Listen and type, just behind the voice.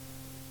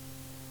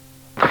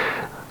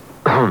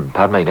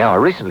Pardon me. Now, I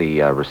recently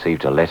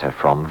received a letter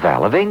from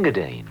Val of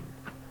Engadine.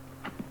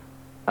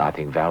 I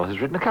think Val has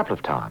written a couple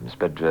of times,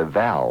 but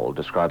Val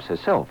describes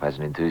herself as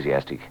an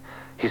enthusiastic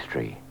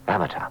history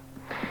amateur.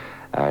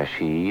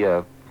 She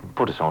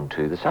put us on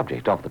to the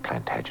subject of the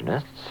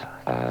Plantagenets.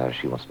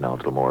 She wants to know a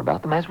little more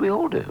about them, as we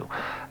all do.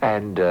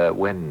 And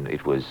when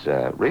it was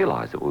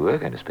realised that we were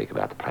going to speak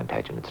about the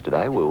Plantagenets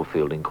today, we were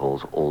fielding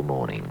calls all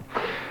morning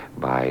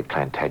by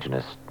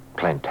Plantagenet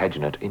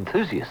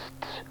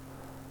enthusiasts,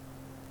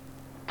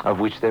 of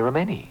which there are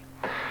many.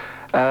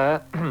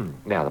 Now,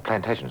 the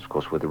Plantagenets, of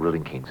course, were the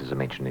ruling kings, as I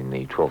mentioned, in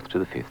the 12th to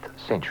the 5th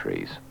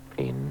centuries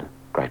in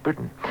Great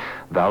Britain.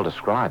 Val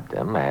described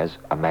them as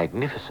a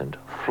magnificent,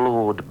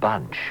 flawed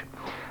bunch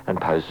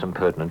and posed some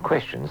pertinent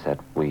questions that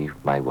we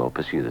may well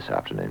pursue this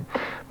afternoon.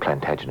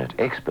 Plantagenet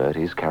expert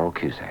is Carol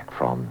Cusack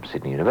from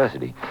Sydney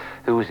University,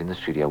 who is in the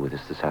studio with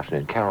us this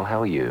afternoon. Carol,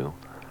 how are you?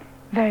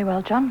 Very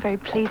well, John. Very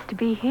pleased to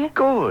be here.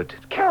 Good.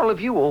 Carol,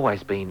 have you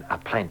always been a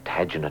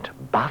Plantagenet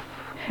buff?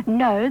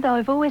 No, though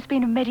I've always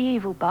been a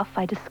medieval buff.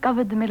 I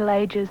discovered the Middle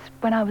Ages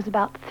when I was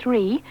about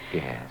 3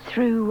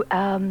 through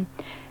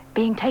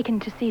being taken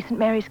to see St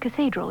Mary's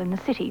Cathedral in the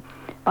city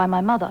by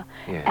my mother,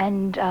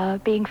 and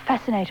being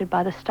fascinated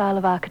by the style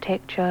of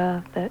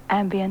architecture, the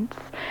ambience,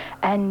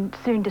 and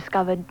soon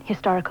discovered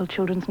historical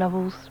children's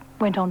novels.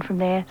 Went on from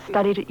there,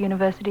 studied at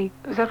university.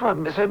 Is that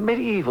right? So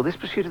medieval, this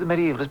pursuit of the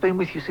medieval has been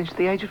with you since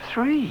the age of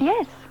 3?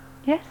 Yes,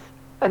 yes.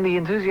 And the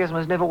enthusiasm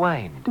has never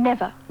waned?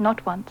 Never,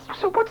 not once.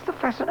 So what's the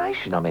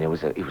fascination? I mean, it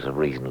was a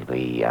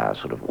reasonably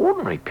sort of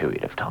ordinary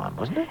period of time,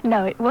 wasn't it?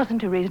 No, it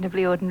wasn't a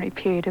reasonably ordinary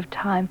period of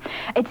time.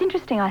 It's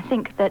interesting, I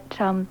think, that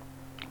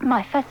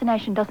my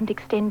fascination doesn't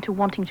extend to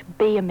wanting to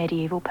be a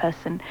medieval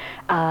person.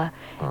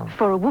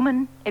 For a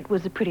woman, it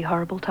was a pretty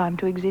horrible time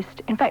to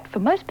exist. In fact, for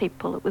most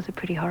people, it was a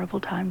pretty horrible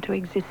time to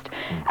exist.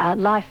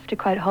 Life, to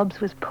quote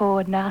Hobbes, was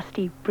poor,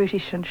 nasty,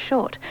 brutish and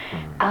short.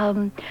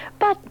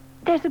 But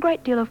there's a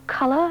great deal of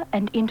colour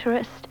and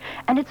interest,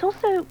 and it's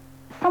also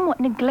somewhat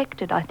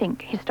neglected, I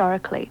think,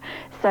 historically.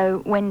 So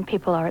when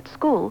people are at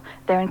school,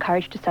 they're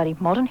encouraged to study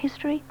modern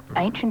history,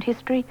 ancient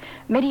history.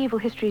 Medieval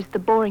history is the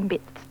boring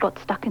bit that's got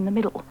stuck in the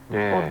middle,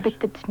 or the bit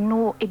that's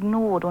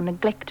ignored or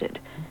neglected.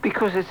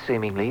 Because it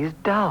seemingly is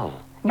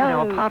dull. No. You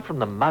know, apart from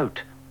the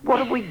moat, what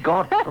have we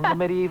got from the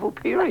medieval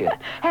period?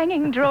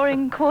 Hanging,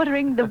 drawing,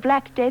 quartering, the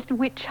Black Death,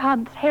 witch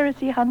hunts,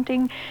 heresy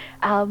hunting,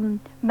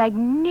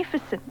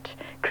 magnificent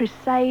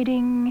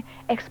crusading,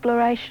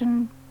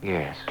 exploration,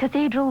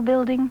 cathedral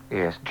building.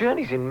 Yes,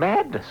 journeys in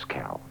madness,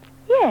 Carol.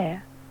 Yeah.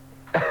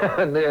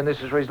 and this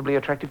is reasonably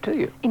attractive to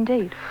you.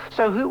 Indeed.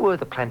 So who were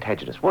the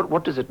Plantagenets?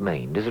 What does it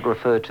mean? Does it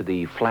refer to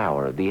the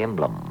flower, the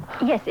emblem?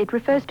 Yes, it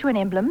refers to an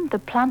emblem, the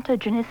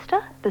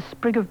Plantagenista, the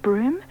sprig of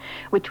broom,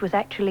 which was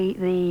actually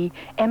the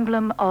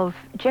emblem of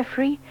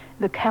Geoffrey,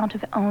 the Count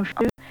of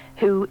Anjou,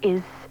 who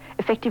is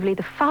effectively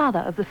the father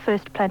of the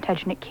first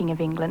Plantagenet king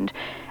of England.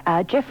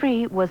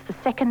 Geoffrey was the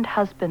second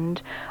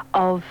husband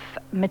of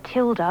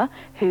Matilda,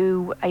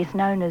 who is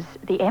known as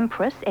the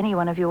Empress. Any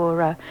one of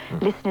your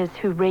listeners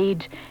who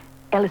read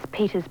Ellis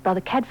Peters' Brother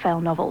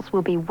Cadfael novels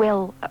will be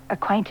well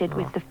acquainted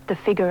with the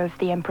figure of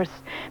the Empress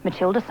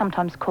Matilda,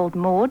 sometimes called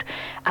Maud.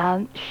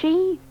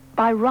 She,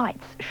 by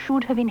rights,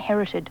 should have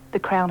inherited the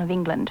crown of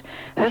England.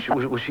 Was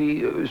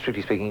she,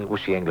 strictly speaking,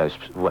 was she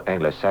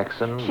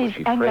Anglo-Saxon? She's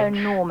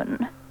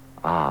Anglo-Norman.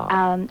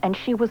 And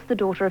she was the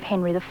daughter of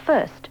Henry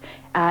I,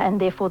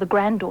 and therefore the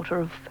granddaughter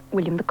of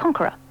William the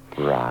Conqueror.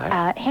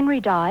 Right.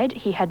 Henry died,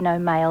 he had no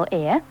male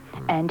heir,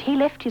 and he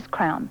left his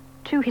crown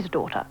to his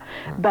daughter.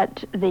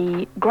 But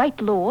the great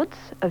lords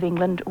of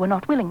England were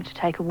not willing to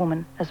take a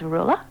woman as a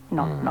ruler,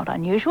 not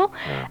unusual,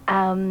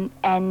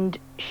 and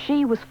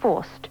she was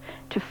forced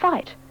to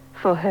fight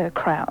for her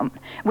crown,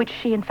 which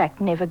she in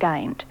fact never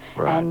gained.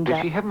 Right. And,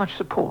 did she have much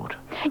support?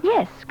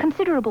 Yes,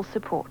 considerable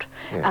support.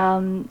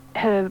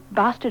 Her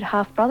bastard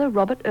half-brother,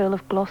 Robert, Earl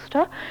of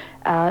Gloucester,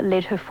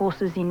 led her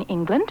forces in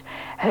England.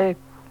 Her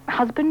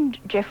husband,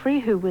 Geoffrey,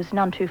 who was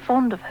none too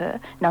fond of her,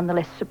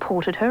 nonetheless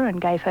supported her and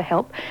gave her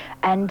help.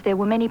 And there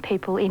were many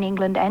people in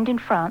England and in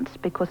France,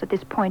 because at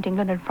this point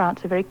England and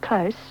France are very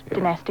close,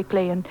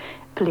 dynastically and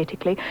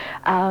politically,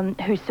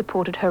 who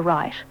supported her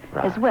right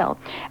as well.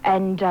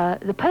 And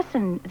the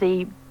person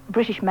the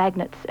British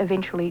magnates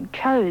eventually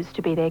chose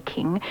to be their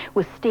king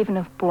was Stephen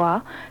of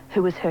Blois,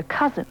 who was her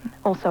cousin,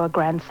 also a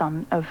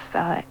grandson of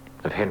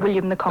Henry,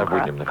 William the Conqueror.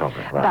 William the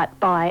Conqueror, right. But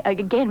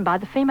by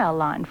the female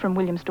line from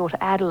William's daughter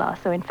Adela,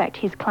 so in fact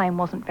his claim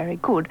wasn't very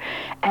good.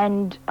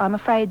 And I'm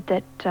afraid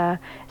that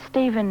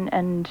Stephen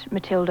and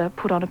Matilda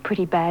put on a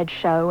pretty bad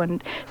show,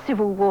 and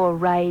civil war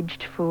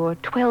raged for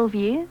 12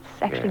 years,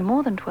 actually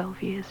more than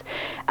 12 years.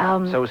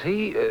 So was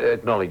he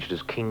acknowledged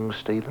as King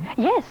Stephen?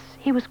 Yes,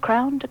 he was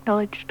crowned,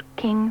 acknowledged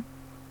king,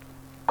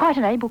 Quite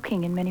an able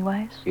king in many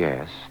ways.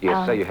 Yes.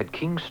 So you had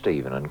King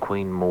Stephen and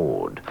Queen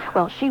Maud.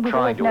 Well, she was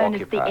always known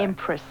as the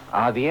Empress.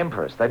 The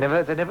Empress. They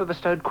never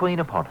bestowed queen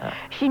upon her.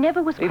 She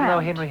never was crowned. Even though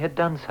Henry had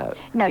done so.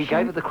 No, he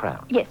gave her the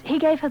crown. Yes, he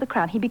gave her the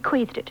crown. He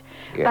bequeathed it.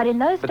 Yes. But in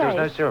those days... But there was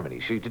no ceremony.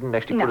 She didn't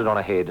actually put it on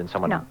her head and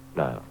someone...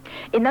 No.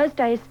 In those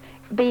days,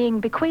 being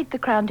bequeathed the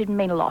crown didn't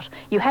mean a lot.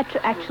 You had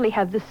to actually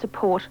have the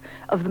support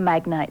of the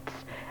magnates,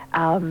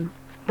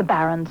 the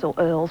barons or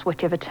earls,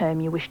 whichever term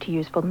you wish to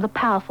use for them, the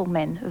powerful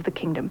men of the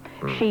kingdom.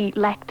 She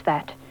lacked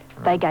that.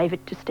 They gave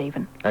it to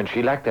Stephen. And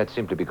she lacked that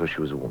simply because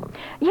she was a woman?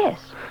 Yes.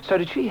 So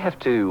did she have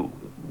to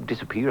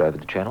disappear over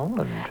the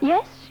Channel?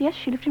 Yes,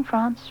 she lived in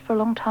France for a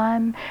long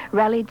time,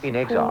 rallied support. In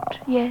exile?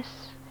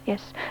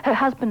 Yes. Her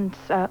husband's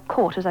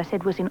court, as I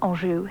said, was in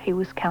Anjou. He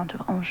was Count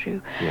of Anjou.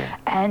 Yeah.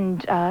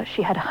 And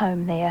she had a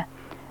home there.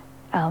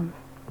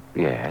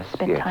 Yes.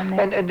 Spent time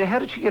there. And how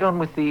did she get on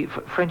with the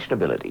French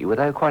nobility? Were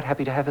they quite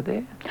happy to have her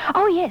there?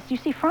 Oh, yes. You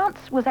see,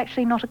 France was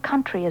actually not a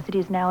country as it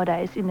is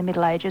nowadays in the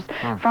Middle Ages.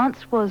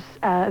 France was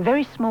a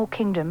very small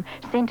kingdom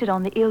centred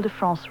on the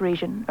Ile-de-France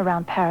region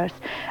around Paris,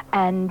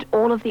 and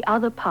all of the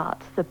other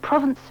parts, the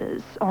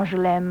provinces,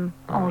 Angoulême,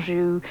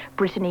 Anjou,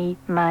 Brittany,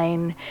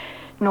 Maine,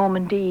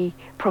 Normandy,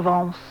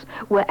 Provence,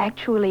 were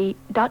actually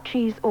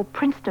duchies or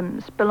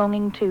princedoms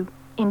belonging to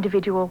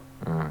individual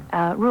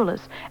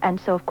rulers. And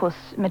so, of course,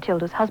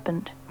 Matilda's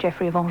husband,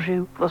 Geoffrey of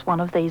Anjou, was one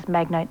of these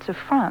magnates of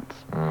France.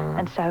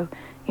 And so,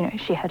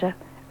 she had a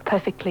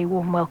perfectly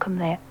warm welcome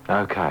there.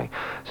 Okay.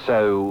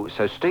 So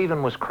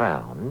Stephen was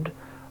crowned.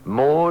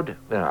 Maud,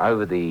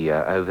 over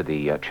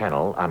the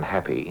Channel,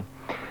 unhappy.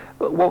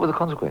 What were the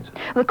consequences?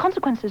 The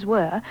consequences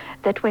were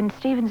that when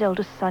Stephen's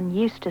eldest son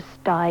Eustace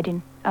died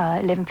in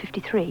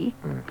 1153,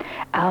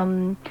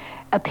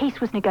 a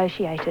peace was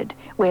negotiated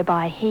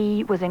whereby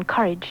he was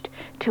encouraged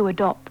to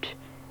adopt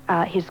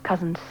his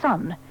cousin's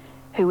son,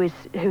 who is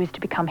to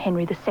become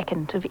Henry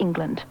II of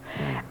England.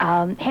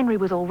 Henry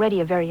was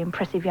already a very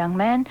impressive young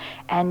man,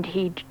 and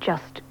he'd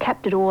just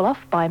capped it all off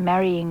by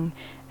marrying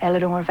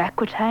Eleanor of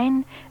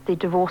Aquitaine, the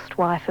divorced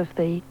wife of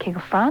the King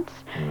of France,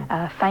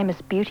 a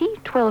famous beauty,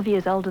 12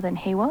 years older than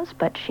he was,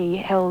 but she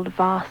held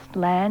vast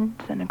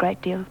lands and a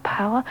great deal of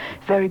power,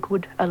 very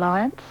good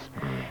alliance.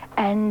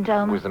 And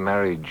was the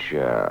marriage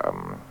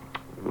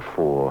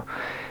for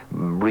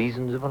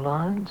reasons of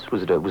alliance?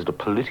 Was it a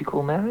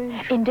political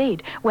marriage?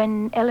 Indeed.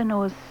 When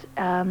Eleanor's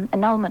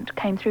annulment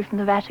came through from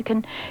the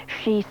Vatican,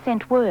 she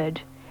sent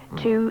word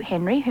to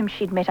Henry, whom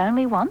she'd met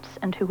only once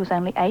and who was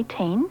only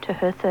 18 to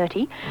her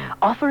 30,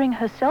 offering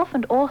herself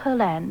and all her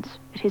lands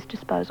at his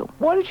disposal.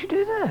 Why did she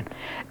do that?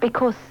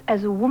 Because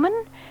as a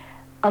woman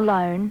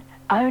alone,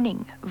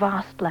 owning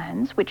vast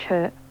lands, which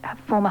her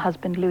former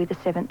husband Louis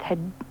VII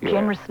had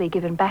generously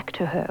given back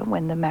to her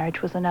when the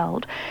marriage was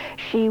annulled,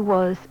 she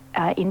was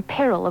in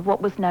peril of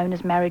what was known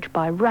as marriage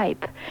by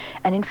rape.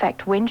 And in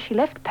fact, when she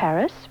left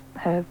Paris,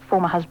 her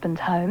former husband's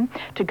home,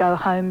 to go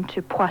home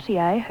to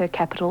Poitiers, her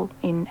capital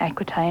in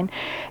Aquitaine,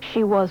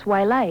 she was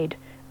waylaid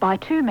by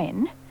two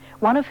men,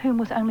 one of whom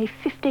was only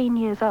 15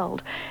 years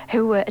old,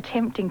 who were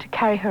attempting to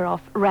carry her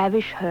off,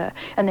 ravish her,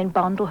 and then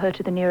bundle her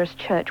to the nearest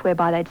church,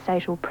 whereby they'd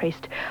say to a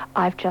priest,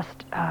 "I've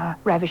just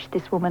ravished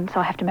this woman, so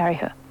I have to marry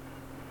her."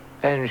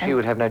 And she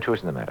would have no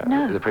choice in the matter?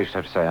 No. The priest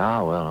would have to say,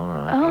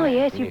 "Oh,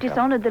 yes, you've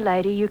dishonoured the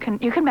lady. You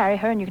can marry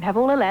her and you can have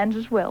all her lands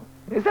as well."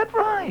 Is that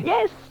right?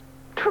 Yes.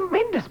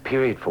 Tremendous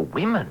period for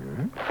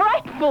women.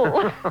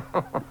 Frightful.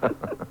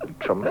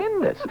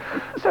 Tremendous.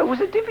 So was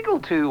it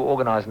difficult to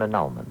organise an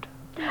annulment?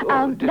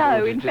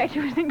 No, in fact,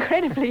 it was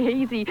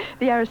incredibly easy.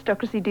 The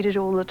aristocracy did it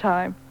all the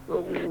time.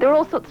 There are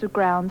all sorts of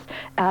grounds.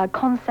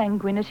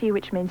 Consanguinity,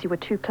 which means you were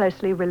too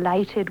closely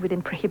related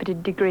within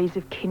prohibited degrees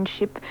of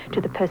kinship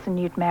to the person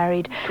you'd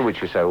married. To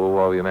which you say, well,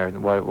 why were you married?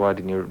 Why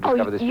didn't you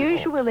discover this before?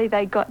 Usually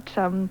they got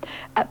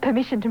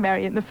permission to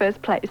marry in the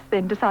first place,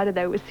 then decided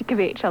they were sick of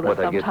each other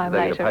sometime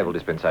later. They get a papal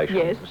dispensation,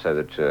 yes, so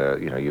that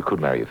you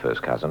could marry your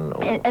first cousin.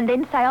 Or... And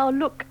then say, oh,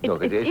 look,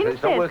 it's incest.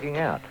 It's not working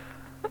out.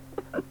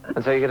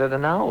 And so you get it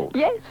annulled.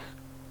 Yes.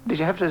 Did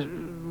you have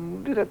to...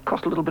 Did it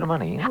cost a little bit of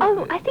money?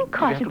 Oh, I think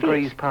quite a bit.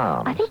 Grease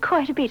palms? I think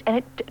quite a bit, and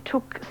it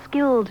took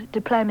skilled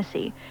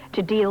diplomacy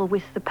to deal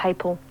with the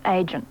papal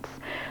agents.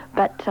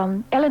 But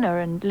Eleanor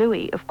and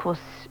Louis, of course,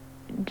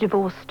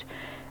 divorced,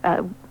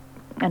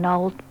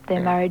 annulled their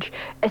marriage,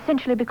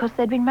 essentially because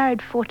they'd been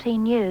married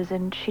 14 years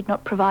and she'd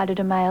not provided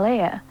a male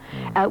heir.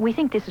 We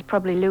think this is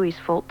probably Louis's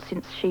fault,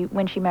 since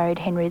when she married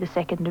Henry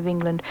II of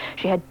England,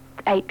 she had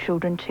 8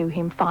 children to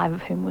him, 5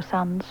 of whom were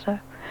sons, so...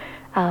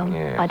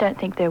 Yes. I don't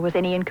think there was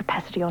any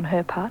incapacity on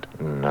her part.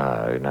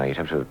 No, you'd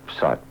have to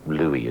cite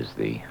Louis as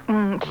the...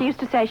 She used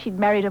to say she'd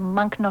married a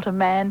monk, not a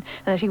man,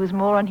 and that he was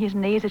more on his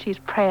knees at his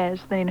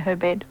prayers than in her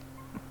bed.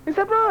 Is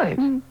that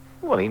right?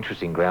 Well,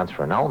 interesting grounds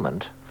for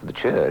annulment for the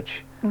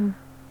church.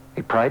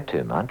 He prayed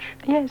too much.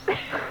 Yes.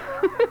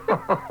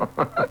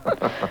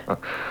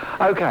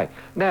 Okay,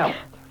 now,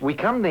 we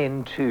come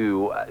then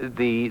to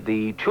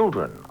the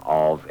children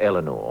of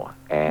Eleanor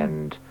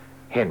and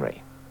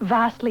Henry.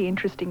 Vastly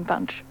interesting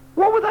bunch.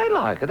 What were they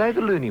like? Are they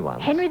the loony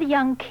ones? Henry the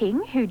Young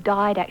King, who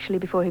died actually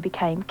before he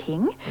became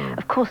king.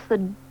 Of course,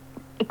 the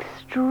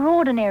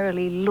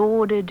extraordinarily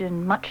lauded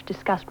and much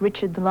discussed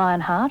Richard the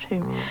Lionheart,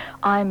 whom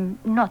I'm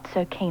not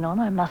so keen on,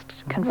 I must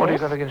confess. What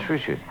have you got against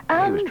Richard?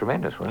 He was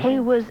tremendous, wasn't he? He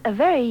was a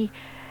very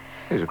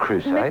He was a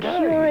crusader.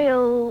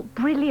 mercurial,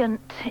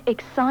 brilliant,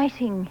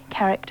 exciting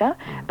character.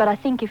 But I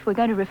think if we're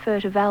going to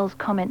refer to Val's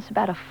comments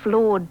about a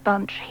flawed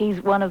bunch,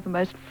 he's one of the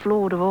most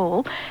flawed of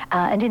all.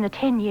 And in the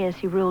 10 years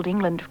he ruled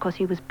England, of course,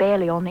 he was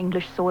barely on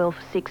English soil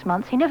for 6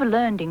 months. He never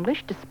learned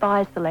English,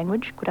 despised the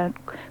language, could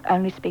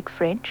only speak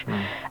French.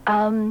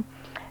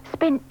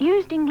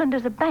 Used England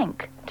as a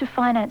bank to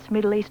finance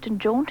Middle Eastern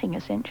jaunting,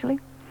 essentially.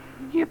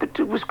 Yeah, but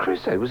it was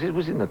crusade. It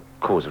was in the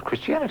cause of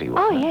Christianity,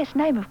 wasn't it? Oh, yes,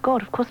 name of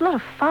God, of course. A lot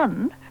of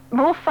fun.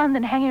 More fun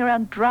than hanging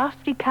around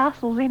drafty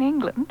castles in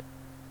England.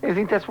 You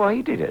think that's why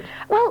he did it?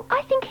 Well,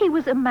 I think he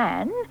was a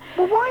man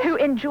why? who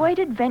enjoyed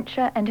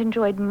adventure and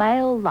enjoyed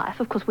male life.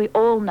 Of course, we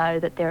all know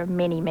that there are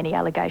many, many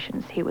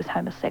allegations he was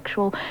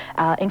homosexual.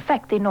 In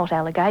fact, they're not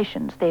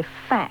allegations, they're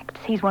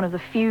facts. He's one of the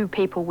few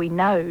people we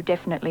know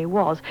definitely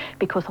was,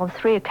 because on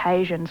 3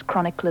 occasions,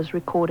 chroniclers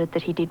recorded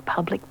that he did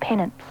public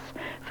penance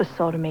for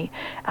sodomy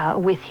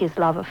with his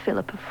lover,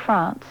 Philip of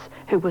France,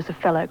 who was a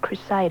fellow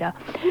crusader.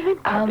 You mean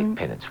public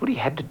penance? What he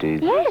had to do?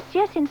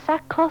 Yes, in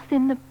sackcloth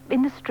in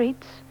the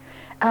streets.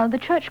 The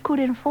church could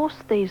enforce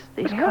these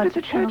kinds of penalties. How did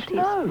the church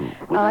know?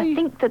 I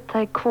think that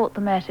they caught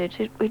them at it.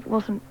 It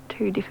wasn't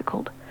too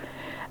difficult.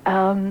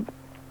 And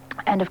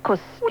of course...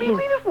 What do you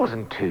mean it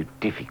wasn't too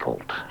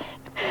difficult?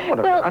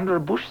 Well, under a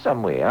bush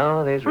somewhere.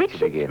 Oh, there's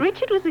Richard again.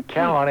 Richard was a king.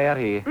 Come on out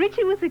here.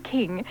 Richard was a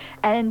king,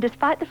 and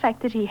despite the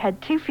fact that he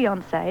had 2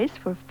 fiancées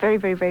for a very,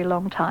 very, very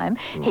long time,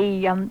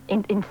 he,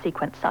 in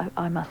sequence,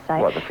 I must say.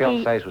 What, the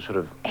fiancées were sort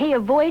of... He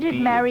avoided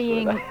beards,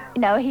 marrying...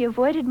 No, he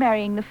avoided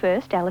marrying the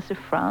first, Alice of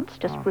France,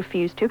 just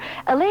refused to.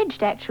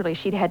 Alleged, actually,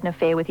 she'd had an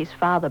affair with his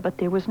father, but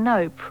there was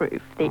no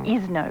proof. There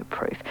is no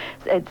proof.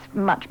 It's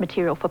much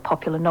material for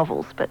popular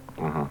novels, but...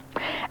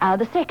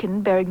 The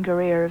second,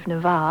 Berengaria of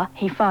Navarre,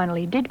 he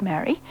finally did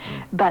marry,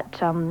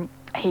 but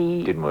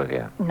he... Didn't work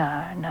out.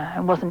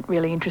 No, wasn't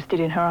really interested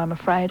in her, I'm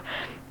afraid.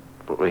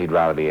 He'd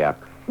rather be out.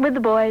 With the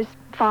boys,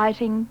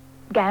 fighting,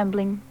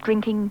 gambling,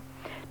 drinking,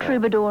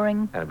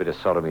 troubadouring. And a bit of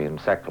sodomy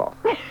and sackcloth.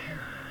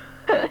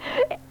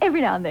 Every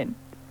now and then.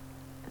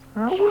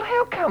 Well,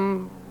 how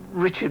come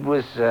Richard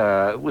was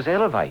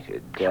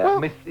elevated,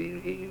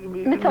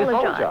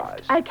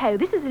 mythologized? Okay,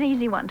 this is an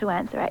easy one to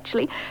answer,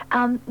 actually.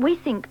 We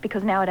think,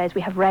 because nowadays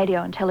we have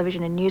radio and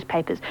television and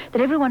newspapers,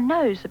 that everyone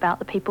knows about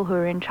the people who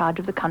are in charge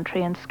of the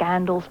country, and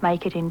scandals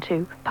make it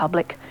into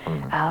public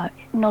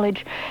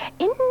knowledge.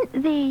 In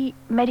the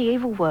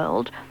medieval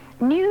world,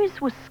 news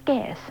was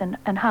scarce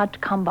and hard to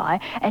come by,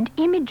 and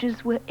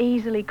images were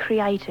easily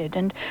created,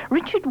 and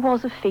Richard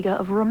was a figure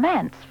of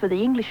romance for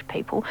the English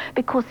people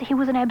because he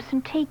was an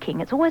absentee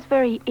king. It's always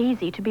very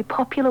easy to be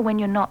popular when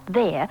you're not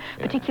there,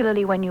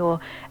 particularly when you're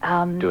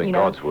doing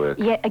God's work.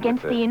 Yeah,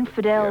 against the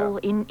infidel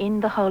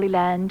in the Holy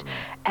Land,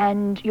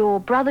 and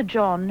your brother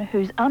John,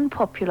 who's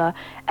unpopular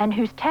and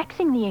who's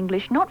taxing the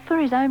English not for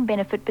his own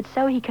benefit but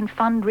so he can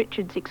fund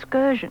Richard's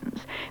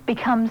excursions,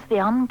 becomes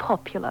the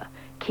unpopular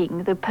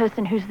king, the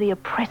person who's the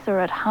oppressor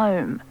at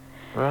home.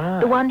 Right.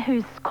 The one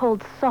who's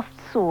called soft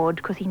sword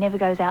because he never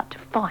goes out to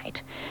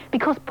fight.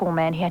 Because, poor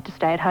man, he had to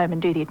stay at home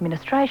and do the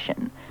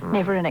administration.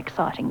 Never an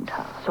exciting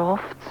task.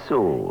 Soft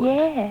sword.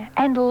 Yeah,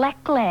 and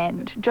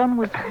Lackland. John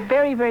was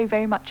very, very,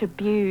 very much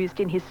abused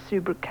in his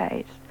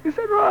sobriquets. Is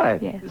that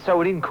right? Yes. So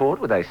in court,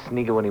 would they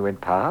snigger when he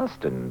went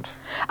past? And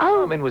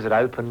I mean, was it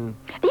open?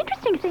 The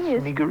interesting thing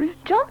is, sniggery?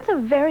 John's a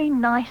very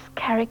nice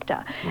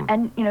character.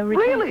 And,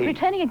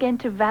 returning again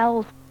to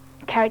Val's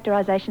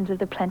characterizations of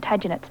the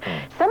Plantagenets,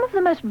 some of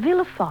the most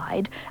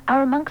vilified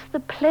are amongst the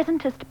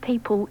pleasantest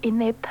people in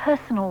their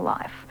personal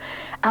life.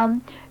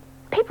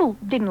 People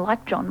didn't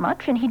like John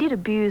much, and he did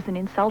abuse and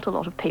insult a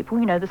lot of people.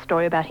 You know the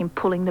story about him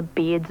pulling the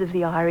beards of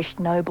the Irish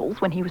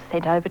nobles when he was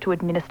sent over to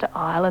administer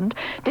Ireland.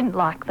 Didn't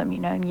like them,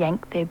 and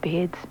yanked their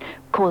beards,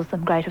 caused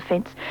them great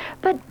offence.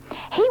 But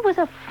he was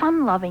a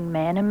fun-loving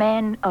man, a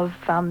man of...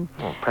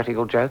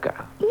 practical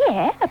joker.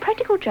 Yeah, a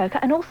practical joker,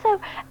 and also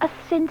a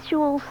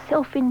sensual,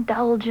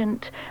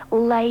 self-indulgent,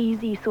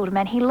 lazy sort of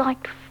man. He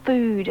liked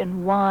food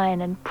and wine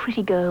and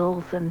pretty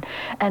girls and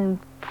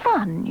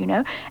fun,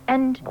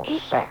 and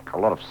a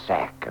lot of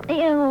sack. And,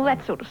 all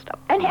that sort of stuff.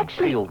 And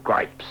actually... peeled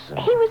grapes. And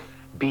he was...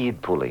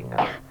 beard pulling.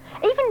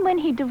 Even when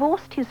he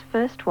divorced his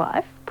first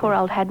wife, poor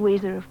old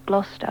Hadwiser of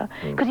Gloucester,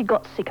 because he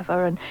got sick of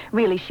her, and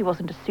really she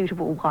wasn't a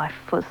suitable wife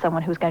for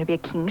someone who was going to be a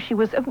king. She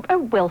was a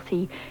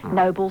wealthy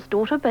noble's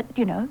daughter, but,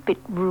 a bit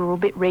rural, a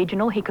bit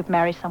regional. He could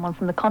marry someone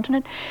from the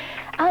continent.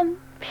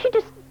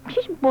 She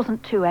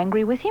wasn't too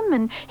angry with him,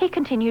 and he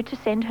continued to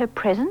send her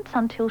presents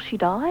until she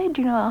died.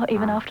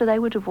 Even after they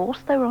were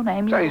divorced, they were on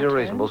amiable terms. So he's a terms.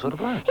 reasonable sort of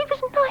bloke. He was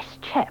a nice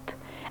chap.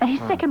 And his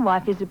second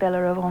wife,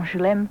 Isabella of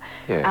Angoulême,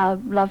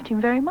 loved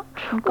him very much.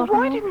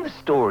 Why didn't the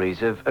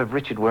stories of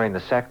Richard wearing the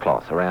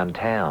sackcloth around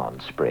town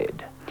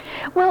spread?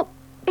 Well,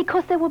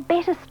 because there were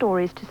better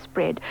stories to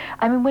spread.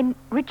 I mean, when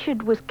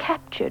Richard was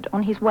captured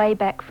on his way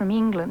back from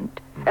England,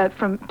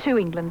 from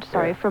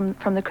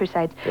the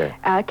Crusades,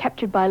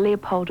 captured by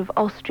Leopold of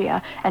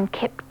Austria and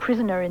kept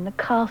prisoner in the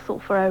castle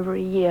for over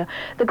a year,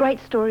 the great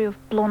story of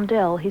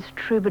Blondel, his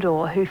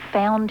troubadour, who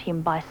found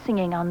him by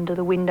singing under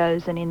the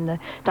windows and in the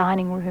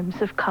dining rooms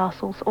of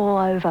castles all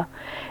over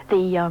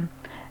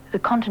the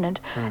continent.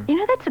 You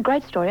know, that's a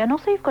great story. And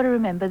also you've got to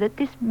remember that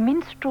this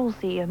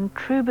minstrelsy and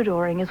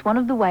troubadouring is one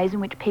of the ways in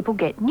which people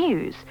get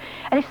news.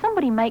 And if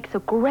somebody makes a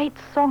great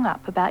song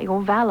up about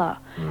your valour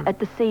at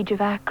the siege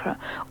of Acre,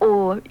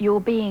 or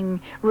you're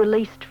being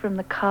released from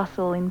the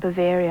castle in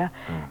Bavaria,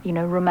 you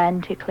know,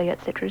 romantically,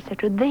 etc.,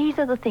 these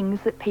are the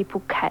things that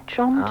people catch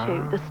on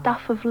to, the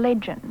stuff of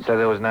legend. So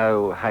there was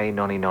no, hey,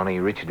 nonny, nonny,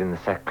 Richard in the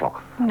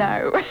sackcloth?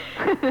 No,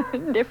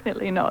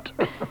 definitely not.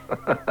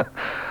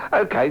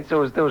 Okay,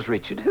 so there was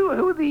Richard.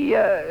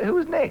 Who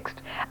was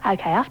next?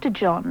 Okay, after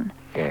John.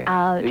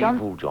 Yeah,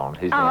 evil John,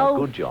 who's now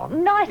good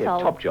John. Nice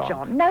old top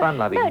John. No,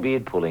 fun-loving,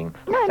 beard-pulling,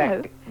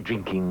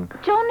 drinking.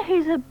 John,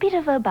 who's a bit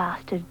of a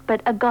bastard,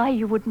 but a guy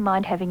you wouldn't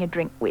mind having a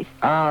drink with.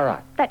 Ah,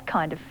 right. That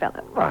kind of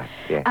fellow. Right,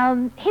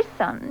 yeah. His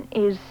son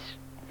is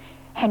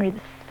Henry III.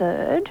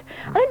 I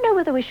don't know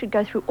whether we should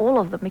go through all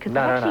of them, because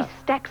there are actually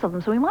stacks of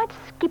them, so we might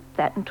skip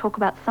that and talk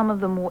about some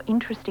of the more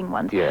interesting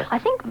ones. Yeah. I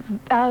think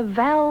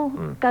Val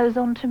goes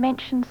on to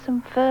mention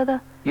some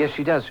further. Yes,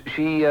 she does.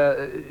 She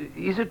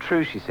is it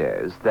true, she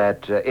says,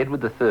 that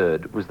Edward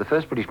III was the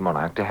first British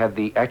monarch to have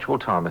the actual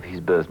time of his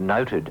birth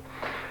noted?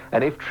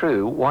 And if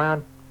true, why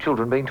aren't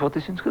children being taught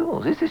this in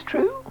schools? Is this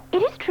true?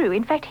 It is true.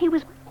 In fact, he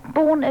was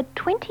born at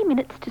 20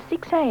 minutes to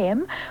 6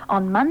 a.m.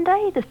 on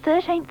Monday, the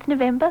 13th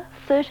November,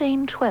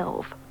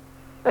 1312.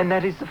 And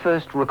that is the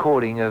first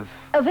recording of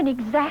an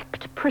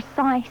exact,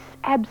 precise,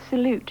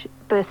 absolute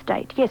birth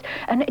date, yes.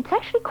 And it's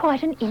actually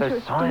quite an interesting...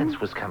 So science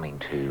was coming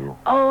too.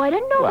 Oh, I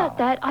don't know about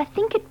that. I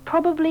think it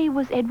probably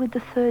was Edward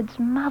III's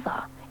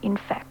mother, in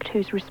fact,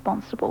 who's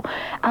responsible.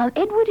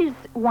 Edward is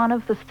one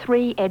of the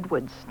three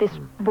Edwards. This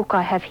book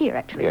I have here,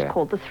 actually, is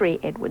called The Three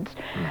Edwards.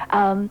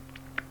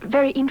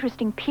 Very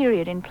interesting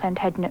period in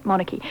Plantagenet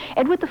monarchy.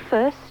 Edward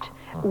I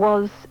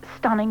was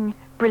stunning,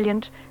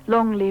 brilliant,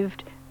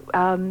 long-lived,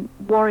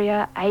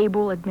 warrior,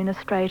 able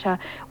administrator,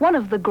 one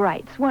of the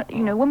greats.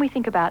 You know, when we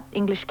think about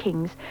English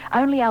kings,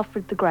 only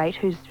Alfred the Great,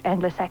 who's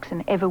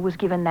Anglo-Saxon, ever was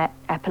given that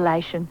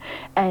appellation.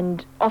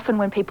 And often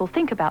when people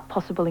think about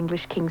possible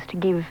English kings to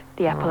give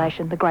the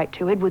appellation the Great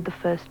to, Edward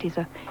I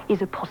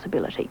is a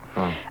possibility.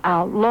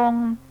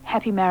 Long,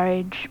 happy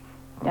marriage,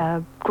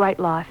 great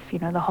life, you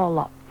know, the whole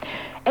lot.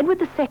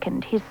 Edward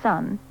II, his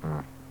son,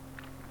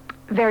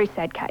 very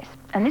sad case.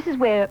 And this is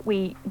where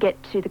we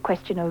get to the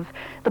question of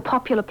the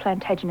popular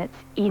Plantagenets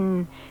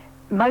in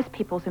most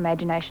people's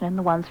imagination and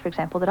the ones, for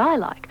example, that I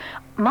like.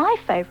 My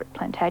favourite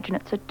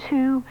Plantagenets are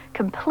two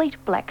complete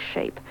black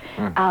sheep.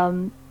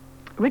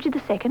 Richard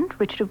II,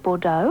 Richard of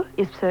Bordeaux,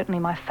 is certainly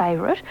my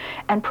favourite,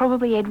 and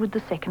probably Edward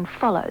II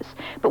follows.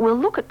 But we'll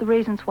look at the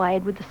reasons why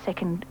Edward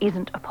II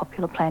isn't a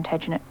popular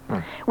Plantagenet.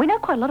 We know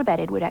quite a lot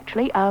about Edward,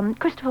 actually.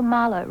 Christopher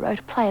Marlowe wrote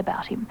a play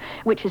about him,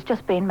 which has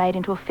just been made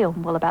into a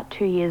film, about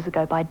 2 years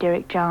ago, by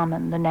Derek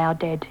Jarman, the now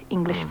dead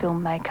English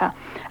filmmaker.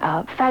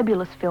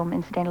 Fabulous film,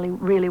 incidentally,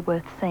 really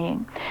worth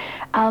seeing.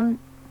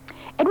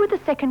 Edward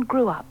II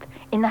grew up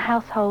in the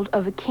household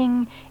of a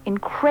king,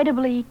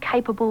 incredibly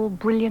capable,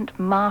 brilliant,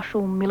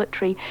 martial,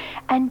 military,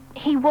 and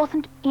he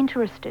wasn't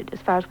interested, as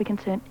far as we're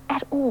concerned,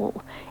 at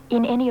all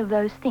in any of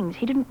those things.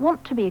 He didn't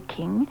want to be a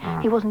king.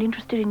 He wasn't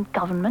interested in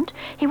government.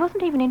 He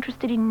wasn't even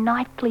interested in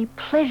knightly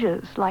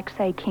pleasures like,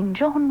 say, King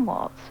John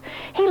was.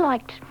 He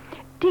liked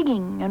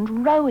digging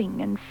and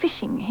rowing and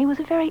fishing. He was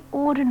a very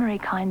ordinary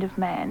kind of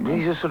man.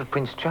 He's a sort of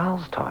Prince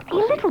Charles type, A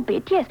little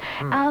bit, yes.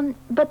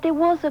 But there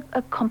was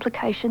a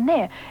complication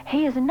there.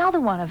 He is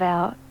another one of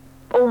our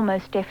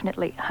almost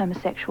definitely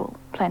homosexual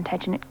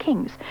Plantagenet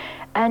kings.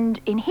 And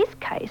in his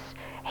case,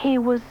 he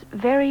was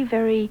very,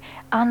 very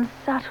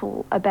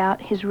unsubtle about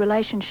his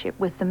relationship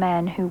with the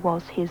man who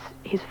was his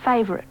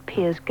favourite,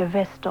 Piers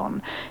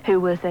Gaveston, who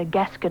was a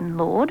Gascon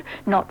lord,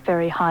 not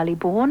very highly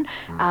born,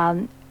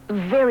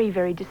 very,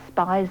 very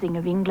despising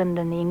of England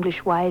and the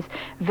English ways,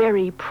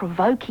 very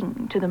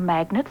provoking to the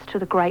magnates, to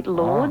the great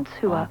lords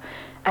who are...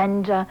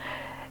 And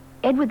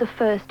Edward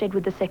I,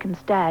 Edward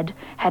II's dad,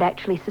 had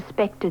actually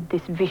suspected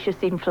this vicious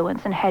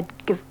influence and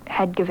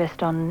had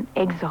Gaveston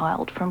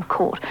exiled from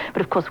court.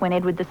 But of course, when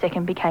Edward II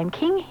became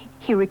king,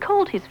 he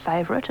recalled his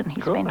favourite and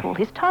he spent all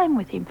his time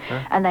with him.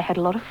 And they had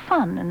a lot of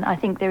fun, and I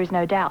think there is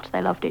no doubt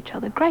they loved each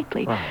other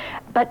greatly.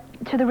 But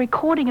to the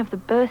recording of the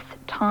birth,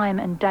 time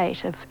and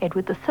date of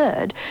Edward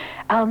III,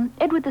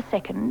 Edward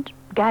II,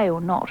 gay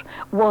or not,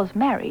 was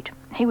married.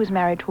 He was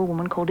married to a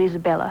woman called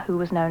Isabella, who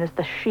was known as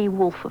the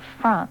She-Wolf of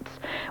France.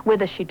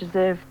 Whether she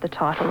deserved the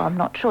title, I'm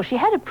not sure. She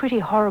had a pretty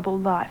horrible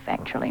life,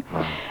 actually.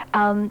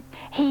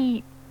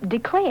 He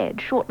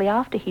declared shortly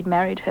after he'd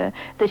married her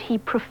that he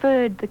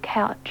preferred the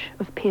couch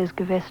of Piers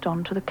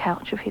Gaveston to the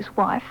couch of his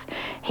wife.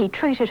 He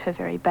treated her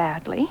very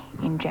badly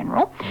in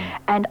general,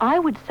 and I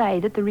would say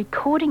that the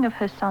recording of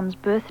her son's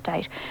birth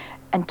date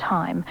and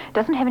time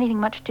doesn't have anything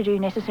much to do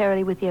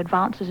necessarily with the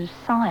advances of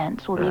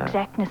science or the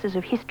exactnesses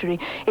of history.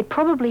 It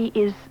probably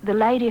is the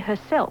lady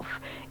herself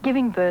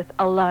giving birth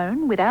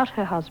alone, without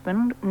her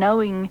husband,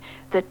 knowing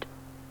that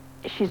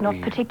she's not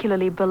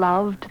particularly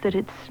beloved, that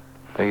it's...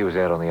 He was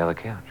out on the other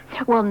couch.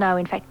 Well, no,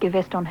 in fact,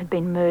 Gaveston had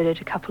been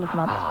murdered a couple of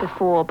months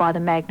before by the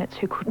magnates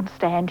who couldn't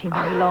stand him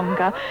any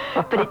longer.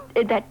 But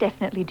that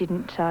definitely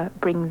didn't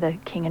bring the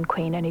king and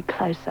queen any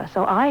closer.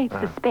 So I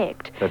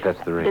suspect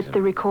that's the reason. that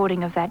the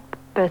recording of that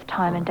birth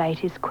time and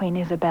date is Queen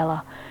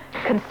Isabella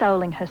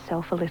consoling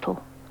herself a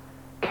little.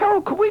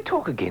 Carol, could we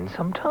talk again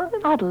sometime?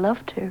 I'd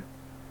love to.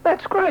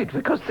 That's great,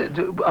 because,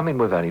 we've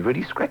only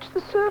really scratched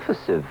the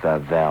surface of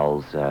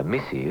Val's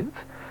missive,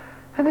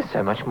 and there's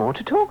so much more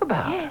to talk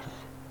about. Yes.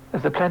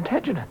 Of the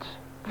Plantagenets.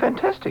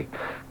 Fantastic.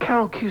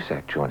 Carol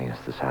Cusack joining us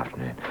this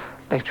afternoon,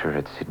 lecturer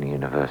at Sydney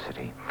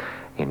University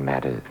in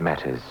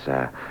matters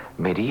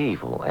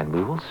medieval, and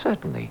we will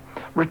certainly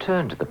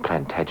return to the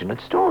Plantagenet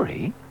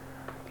story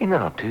in the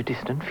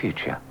not-too-distant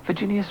future.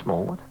 Virginia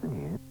Small, what's the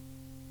news?